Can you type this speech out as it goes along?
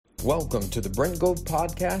Welcome to the Brent Gove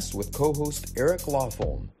podcast with co-host Eric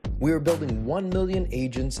Lofholm. We are building 1 million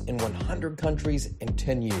agents in 100 countries in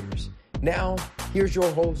 10 years. Now, here's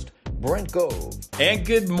your host, Brent Gove. And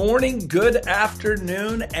good morning, good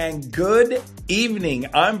afternoon, and good evening.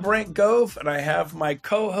 I'm Brent Gove, and I have my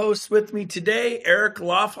co-host with me today, Eric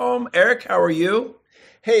Lofholm. Eric, how are you?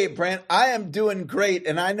 Hey, Brent, I am doing great,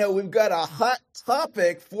 and I know we've got a hot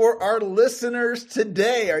topic for our listeners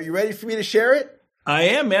today. Are you ready for me to share it? I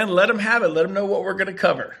am, man. Let them have it. Let them know what we're going to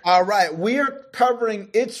cover. All right. We are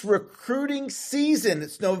covering it's recruiting season.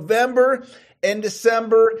 It's November and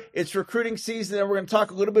December. It's recruiting season, and we're going to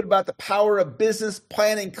talk a little bit about the power of business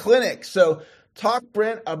planning clinic. So talk,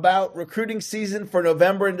 Brent, about recruiting season for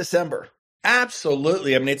November and December.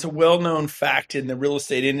 Absolutely. I mean, it's a well-known fact in the real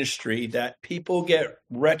estate industry that people get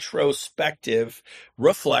retrospective,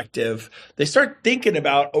 reflective. They start thinking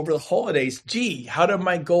about over the holidays, gee, how did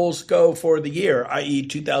my goals go for the year, i.e.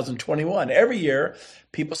 2021? Every year,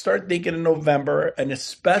 people start thinking in November and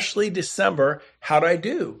especially December, how did I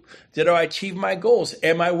do? Did I achieve my goals?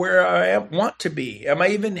 Am I where I want to be? Am I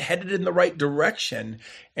even headed in the right direction?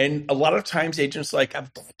 And a lot of times agents are like,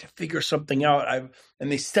 I've got to figure something out.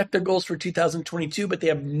 And they set their goals for 2022, but they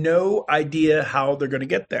have no idea how they're going to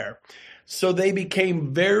get there. So they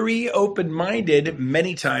became very open-minded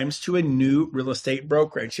many times to a new real estate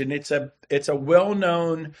brokerage. And it's a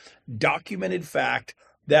well-known, documented fact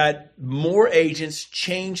that more agents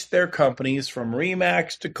changed their companies from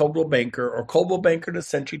Remax to Coldwell Banker, or Coldwell Banker to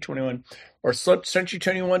Century 21, or Century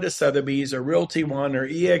 21 to Sotheby's, or Realty One, or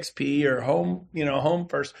EXP, or Home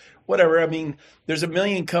First, whatever. I mean, there's a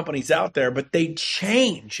million companies out there, but they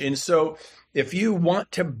change. And so if you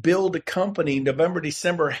want to build a company November,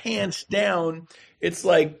 December, hands down, it's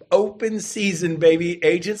like open season, baby.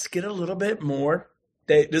 Agents get a little bit more.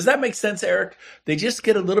 Does that make sense, Eric? They just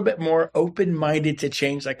get a little bit more open-minded to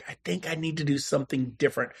change. Like, I think I need to do something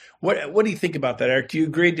different. What do you think about that, Eric? Do you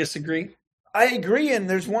agree, disagree? I agree. And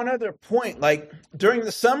there's one other point, like during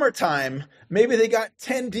the summertime, maybe they got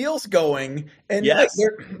 10 deals going and yes.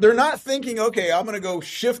 they're not thinking, okay, I'm going to go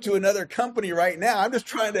shift to another company right now. I'm just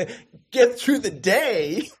trying to get through the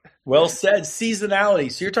day. Well said.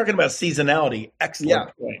 Seasonality. So you're talking about seasonality.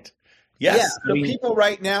 Excellent point. Yes. Yeah. So people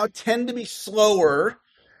right now tend to be slower,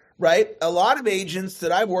 right? A lot of agents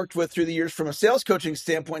that I've worked with through the years from a sales coaching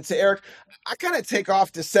standpoint say, Eric, I kind of take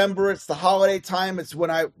off December. It's the holiday time. It's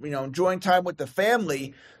when I, enjoying time with the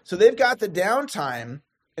family. So they've got the downtime.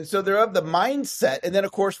 And so they're of the mindset. And then,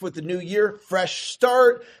 of course, with the new year, fresh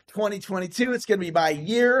start, 2022, it's going to be by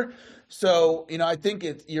year. So, I think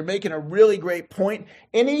you're making a really great point.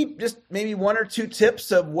 Just maybe one or two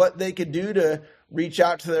tips of what they could do to reach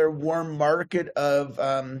out to their warm market of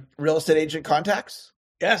real estate agent contacts?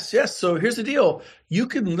 Yes. So here's the deal. You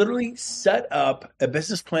can literally set up a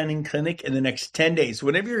business planning clinic in the next 10 days.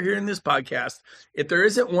 Whenever you're hearing this podcast, if there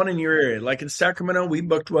isn't one in your area, like in Sacramento, we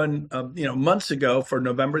booked one, months ago for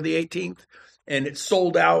November the 18th, and it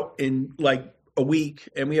sold out in like a week.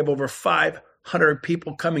 And we have over 500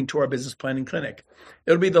 people coming to our business planning clinic.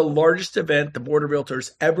 It'll be the largest event the Board of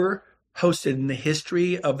Realtors ever hosted in the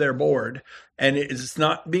history of their board. And it's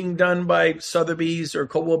not being done by Sotheby's or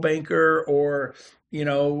Coldwell Banker or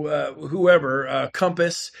whoever,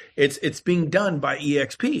 Compass. It's being done by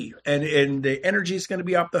EXP, and the energy is going to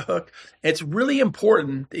be off the hook. It's really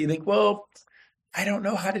important that you think, well, I don't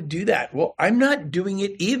know how to do that. Well, I'm not doing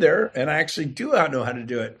it either, and I actually do not know how to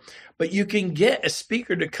do it. But you can get a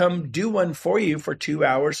speaker to come do one for you for 2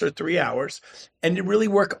 hours or 3 hours and to really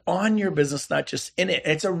work on your business, not just in it.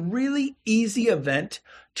 And it's a really easy event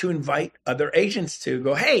to invite other agents to.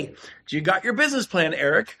 Go, hey, do you got your business plan,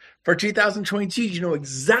 Eric, for 2022? Do you know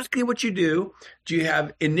exactly what you do? Do you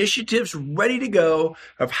have initiatives ready to go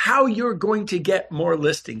of how you're going to get more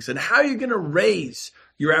listings and how you're going to raise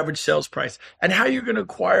your average sales price and how you're going to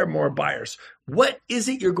acquire more buyers? What is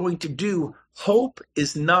it you're going to do? Hope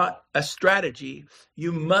is not a strategy.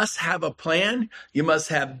 You must have a plan. You must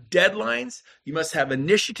have deadlines. You must have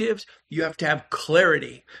initiatives. You have to have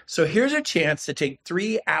clarity. So here's a chance to take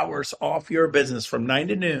 3 hours off your business from 9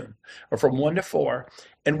 to noon or from 1 to 4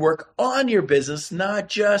 and work on your business, not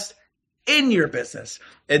just in your business.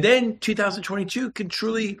 And then 2022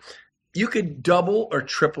 you could double or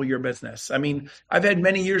triple your business. I mean, I've had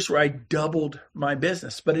many years where I doubled my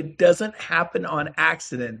business, but it doesn't happen on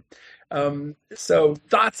accident. So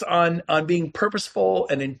thoughts on being purposeful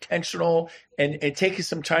and intentional and taking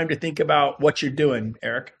some time to think about what you're doing,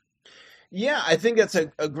 Eric? Yeah, I think that's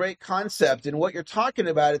a great concept. And what you're talking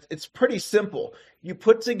about, it's pretty simple. You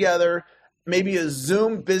put together maybe a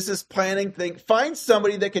Zoom business planning thing, find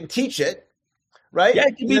somebody that can teach it, right? Yeah,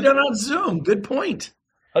 it can be done on Zoom. Good point.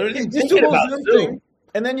 I was Yeah, even just do a thinking little about Zoom Zoom. thing.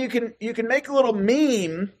 And then you can make a little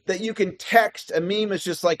meme that you can text. A meme is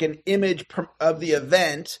just like an image of the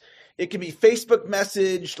event. It can be Facebook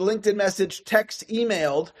message, LinkedIn message, text,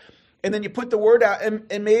 emailed, and then you put the word out.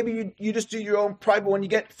 And maybe you just do your own private one. You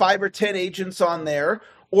get 5 or 10 agents on there,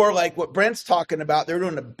 or like what Brent's talking about. They're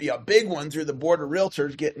doing a big one through the board of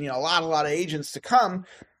realtors, getting a lot of agents to come.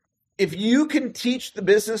 If you can teach the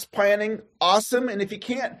business planning, awesome. And if you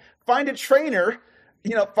can't, find a trainer,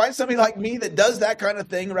 find somebody like me that does that kind of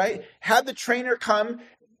thing, right? Have the trainer come,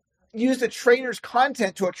 use the trainer's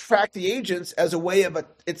content to attract the agents as a way of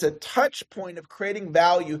it's a touch point of creating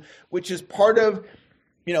value, which is part of,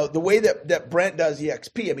 the way that Brent does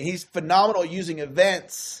EXP. I mean, he's phenomenal using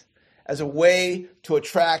events as a way to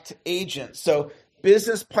attract agents. So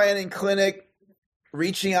business planning clinic,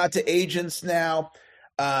 reaching out to agents now.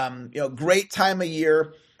 Great time of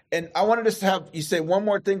year. And I wanted to have you say one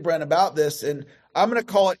more thing, Brent, about this. And I'm going to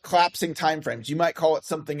call it collapsing timeframes. You might call it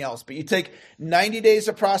something else, but you take 90 days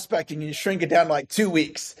of prospecting and you shrink it down to like 2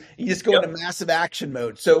 weeks. You just go into massive action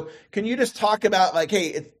mode. So can you just talk about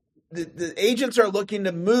hey, the agents are looking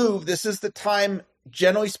to move. This is the time,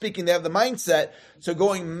 generally speaking, they have the mindset. So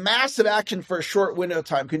going massive action for a short window of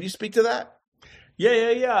time. Could you speak to that?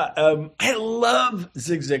 Yeah. I love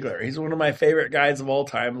Zig Ziglar. He's one of my favorite guys of all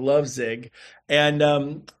time. Love Zig. And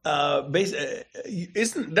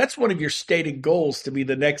that's one of your stated goals, to be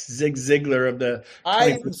the next Zig Ziglar of the 21st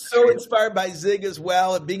I am so inspired by Zig as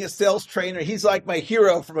well. And being a sales trainer, he's like my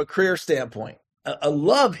hero from a career standpoint. I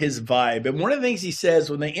love his vibe. And one of the things he says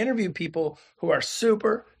when they interview people who are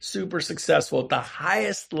super, super successful at the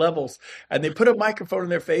highest levels, and they put a microphone in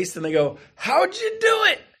their face and they go, "How'd you do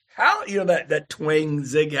it? How," that twang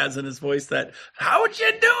Zig has in his voice, that, "How would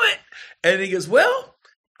you do it?" And he goes, "Well,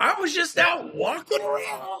 I was just out walking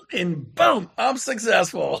around and boom, I'm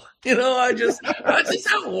successful." I was just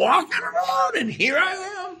out walking around and here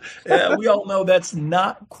I am. We all know that's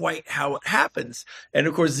not quite how it happens. And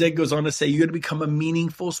of course, Zig goes on to say, you got to become a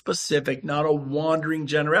meaningful specific, not a wandering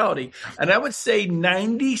generality. And I would say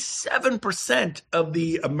 97% of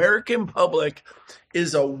the American public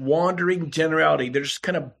is a wandering generality. They're just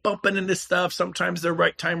kind of bumping into stuff. Sometimes they're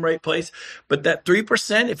right time, right place. But that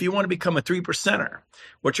 3%, if you want to become a 3%er,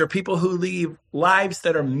 which are people who live lives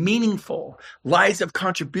that are meaningful, lives of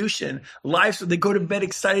contribution, lives where they go to bed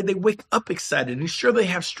excited, they wake up excited. And sure, they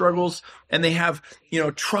have struggles and they have,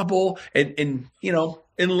 trouble and in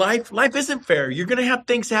life isn't fair. You're going to have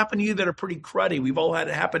things happen to you that are pretty cruddy. We've all had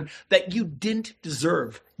it happen that you didn't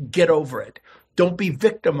deserve. Get over it. Don't be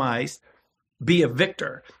victimized. Be a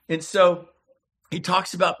victor. And so he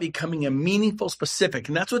talks about becoming a meaningful specific.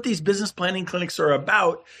 And that's what these business planning clinics are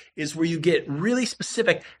about, is where you get really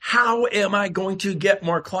specific. How am I going to get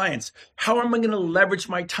more clients? How am I going to leverage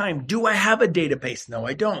my time? Do I have a database? No,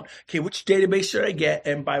 I don't. Okay, which database should I get?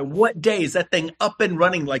 And by what day is that thing up and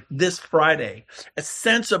running, like this Friday? A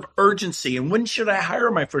sense of urgency. And when should I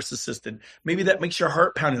hire my first assistant? Maybe that makes your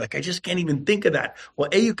heart pounding. Like, I just can't even think of that.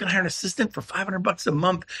 Well, you can hire an assistant for $500 a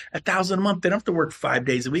month, $1,000 a month. They don't have to work 5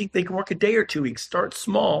 days a week. They can work a day or 2 weeks. Start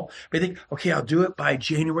small. But think, okay, I'll do it by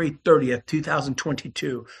January 30th,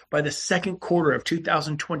 2022. By the second quarter of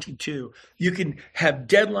 2022, you can have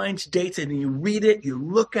deadlines, dates, and you read it, you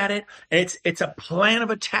look at it, and it's a plan of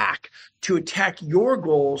attack to attack your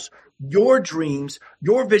goals, your dreams,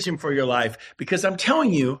 your vision for your life. Because I'm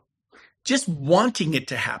telling you, just wanting it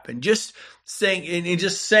to happen, just saying,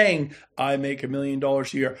 I make $1 million a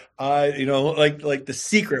year. Like The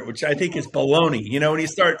Secret, which I think is baloney. When you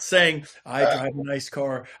start saying, I drive a nice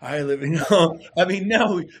car, I live, no,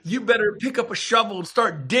 you better pick up a shovel and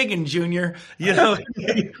start digging, Junior. Your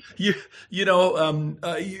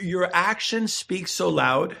actions speak so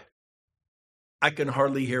loud, I can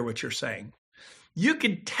hardly hear what you're saying. You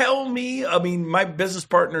can tell me, my business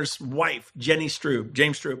partner's wife, James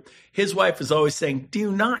Stroop, his wife is always saying,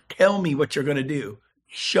 do not tell me what you're going to do.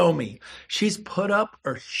 Show me. She's put up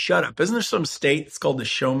or shut up. Isn't there some state? It's called the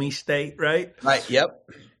show me state, right? Right.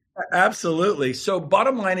 Yep. Absolutely. So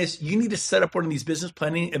bottom line is, you need to set up one of these business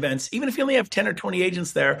planning events. Even if you only have 10 or 20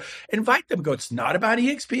 agents there, invite them. Go, it's not about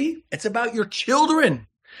EXP. It's about your children.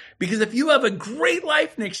 Because if you have a great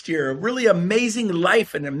life next year, a really amazing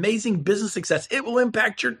life and amazing business success, it will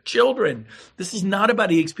impact your children. This is not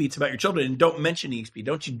about EXP. It's about your children. And don't mention EXP.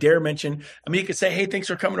 Don't you dare mention. You could say, hey, thanks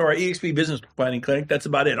for coming to our EXP business planning clinic. That's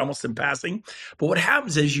about it, almost in passing. But what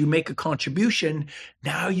happens is you make a contribution.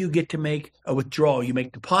 Now you get to make a withdrawal. You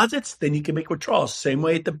make deposits, then you can make withdrawals. Same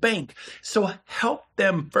way at the bank. So help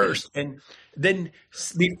them first. And then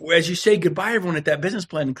as you say goodbye, everyone at that business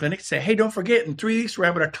planning clinic, say, hey, don't forget, in 3 weeks, we're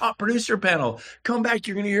having a top producer panel. Come back.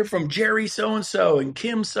 You're going to hear from Jerry so-and-so and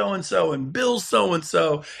Kim so-and-so and Bill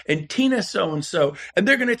so-and-so and Tina so-and-so. And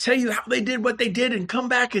they're going to tell you how they did what they did and come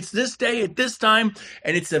back. It's this day at this time.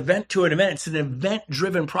 And it's event to an event. It's an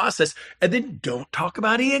event-driven process. And then don't talk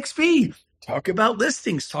about EXP. Talk about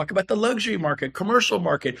listings, talk about the luxury market, commercial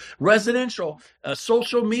market, residential,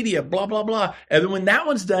 social media, blah, blah, blah. And then when that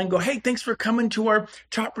one's done, go, hey, thanks for coming to our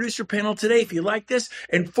top producer panel today. If you like this,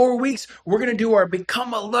 in 4 weeks, we're going to do our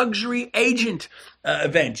Become a Luxury Agent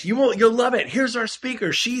event. You'll love it. Here's our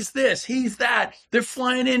speaker. She's this, he's that. They're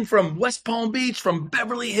flying in from West Palm Beach, from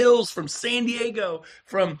Beverly Hills, from San Diego,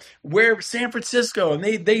 from San Francisco, and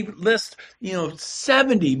they list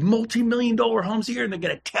 70 multi-million-dollar homes a year, and they're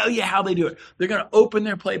going to tell you how they do it. They're going to open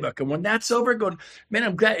their playbook, and when that's over, going, man,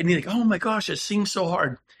 I'm glad. And you're like, oh my gosh, it seems so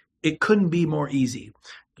hard. It couldn't be more easy.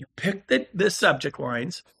 You pick the subject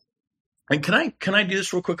lines, and can I do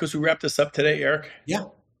this real quick as we wrap this up today, Eric? Yeah.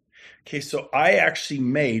 Okay, so I actually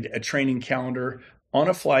made a training calendar on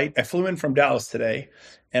a flight. I flew in from Dallas today,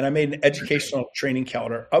 and I made an educational training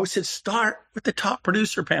calendar. I said, start with the top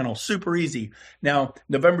producer panel. Super easy. Now,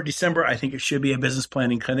 November, December, I think it should be a business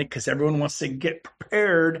planning clinic because everyone wants to get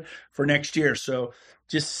prepared for next year. So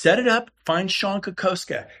just set it up. Find Sean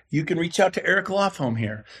Kokoska. You can reach out to Eric Lofholm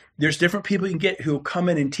here. There's different people you can get who will come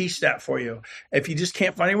in and teach that for you. If you just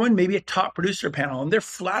can't find anyone, maybe a top producer panel. And they're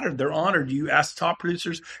flattered. They're honored. You ask top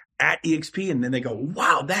producers at EXP, and then they go,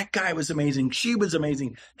 wow, that guy was amazing. She was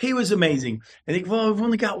amazing. He was amazing. And they go, well, we've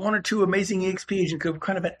only got one or two amazing EXP agents because we're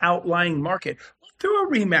kind of an outlying market. Throw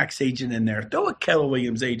a Remax agent in there. Throw a Keller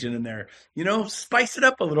Williams agent in there. Spice it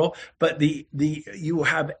up a little. But you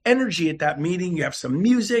have energy at that meeting. You have some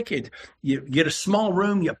music. You get a small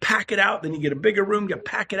room. You pack it out. Then you get a bigger room. You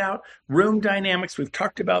pack it out. Room dynamics. We've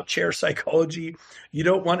talked about chair psychology. You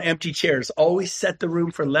don't want empty chairs. Always set the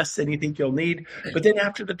room for less than you think you'll need. But then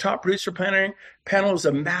after the top producer panel is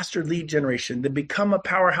a master lead generation. Then become a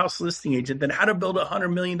powerhouse listing agent. Then how to build a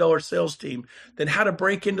 $100 million sales team. Then how to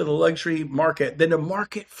break into the luxury market. Then a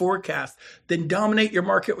market forecast, then dominate your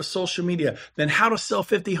market with social media, then how to sell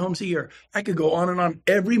 50 homes a year. I could go on and on.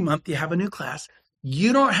 Every month you have a new class.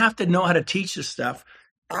 You don't have to know how to teach this stuff.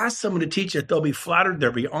 Ask someone to teach it. They'll be flattered.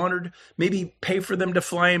 They'll be honored. Maybe pay for them to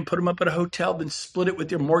fly and put them up at a hotel, then split it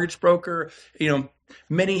with your mortgage broker.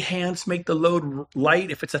 Many hands make the load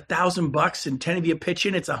light. If it's $1,000 and 10 of you pitch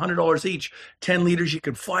in, it's $100 each. 10 leaders, you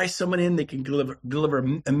can fly someone in. They can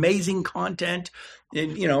deliver amazing content.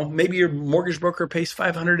 And, maybe your mortgage broker pays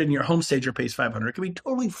 $500 and your home stager pays $500. It can be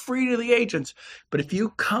totally free to the agents. But if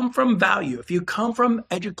you come from value, if you come from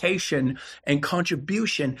education and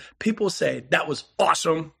contribution, people say, that was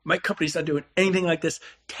awesome. My company's not doing anything like this.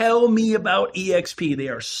 Tell me about EXP. They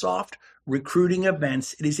are soft recruiting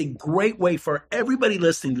events. It is a great way for everybody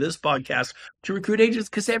listening to this podcast to recruit agents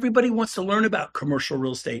because everybody wants to learn about commercial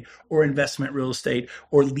real estate or investment real estate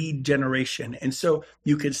or lead generation. And so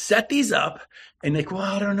you can set these up and like, well,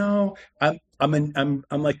 I don't know. I'm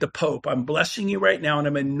like the Pope. I'm blessing you right now and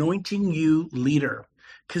I'm anointing you leader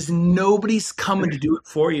because nobody's coming to do it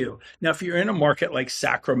for you. Now, if you're in a market like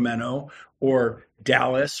Sacramento or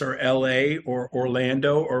Dallas or LA or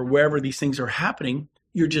Orlando or wherever these things are happening,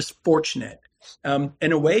 you're just fortunate.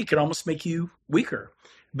 In a way, it can almost make you weaker.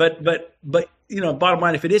 But bottom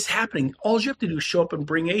line, if it is happening, all you have to do is show up and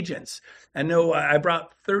bring agents. I know I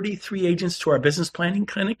brought 33 agents to our business planning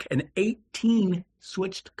clinic and 18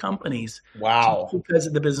 switched companies. Wow. Because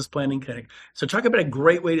of the business planning clinic. So talk about a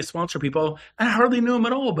great way to sponsor people. I hardly knew them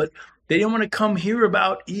at all, but they didn't want to come hear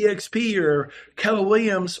about EXP or Keller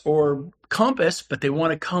Williams or Compass, but they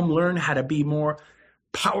want to come learn how to be more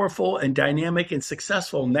powerful and dynamic and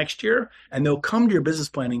successful next year. And they'll come to your business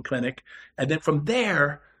planning clinic. And then from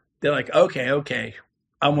there, they're like, okay,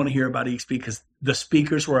 I want to hear about EXP because the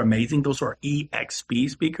speakers were amazing. Those are EXP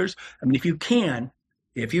speakers. I mean, if you can,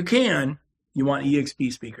 you want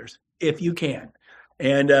EXP speakers, if you can.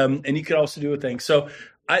 And you could also do a thing. So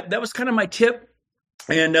that was kind of my tip.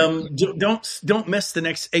 And don't miss the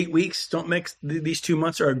next 8 weeks. Don't miss these 2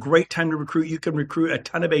 months are a great time to recruit. You can recruit a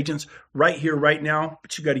ton of agents right here, right now.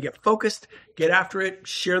 But you got to get focused, get after it,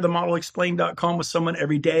 share the modelexplain.com with someone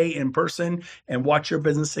every day in person and watch your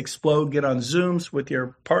business explode. Get on Zooms with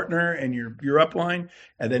your partner and your upline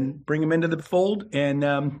and then bring them into the fold. And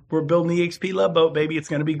we're building the EXP Love Boat, baby. It's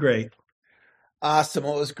going to be great. Awesome.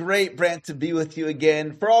 Well, it was great, Brent, to be with you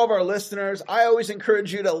again. For all of our listeners, I always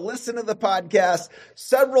encourage you to listen to the podcast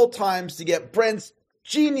several times to get Brent's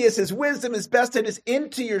genius, his wisdom, his best ideas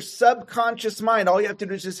into your subconscious mind. All you have to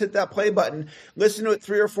do is just hit that play button, listen to it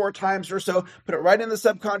 3 or 4 times or so, put it right in the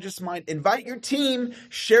subconscious mind, invite your team,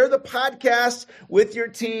 share the podcast with your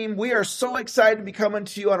team. We are so excited to be coming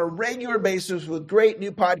to you on a regular basis with great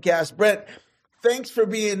new podcasts. Brent, thanks for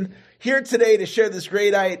being here today to share this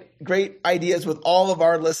great ideas with all of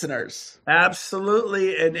our listeners.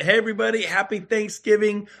 Absolutely. And hey, everybody, happy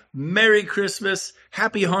Thanksgiving, Merry Christmas,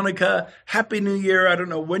 Happy Hanukkah, Happy New Year. I don't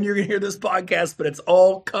know when you're going to hear this podcast, but it's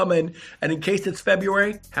all coming. And in case it's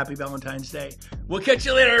February, Happy Valentine's Day. We'll catch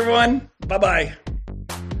you later, everyone. Bye-bye.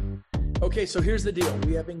 Okay, so here's the deal.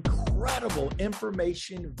 We have incredible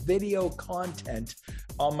information, video content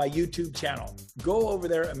on my YouTube channel. Go over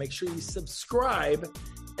there and make sure you subscribe.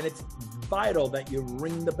 And it's vital that you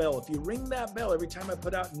ring the bell. If you ring that bell every time I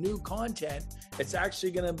put out new content, it's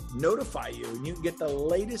actually going to notify you and you can get the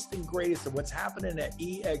latest and greatest of what's happening at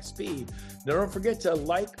EXP. Now, don't forget to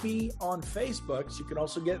like me on Facebook so you can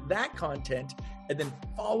also get that content, and then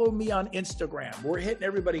follow me on Instagram. We're hitting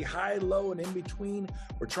everybody high, low, and in between.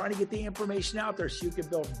 We're trying to get the information out there so you can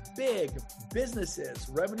build big businesses,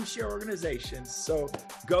 revenue share organizations. So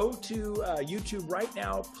go to YouTube right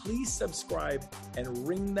now. Please subscribe and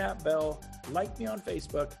ring that bell. Like me on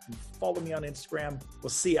Facebook and follow me on Instagram. We'll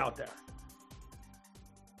see you out there.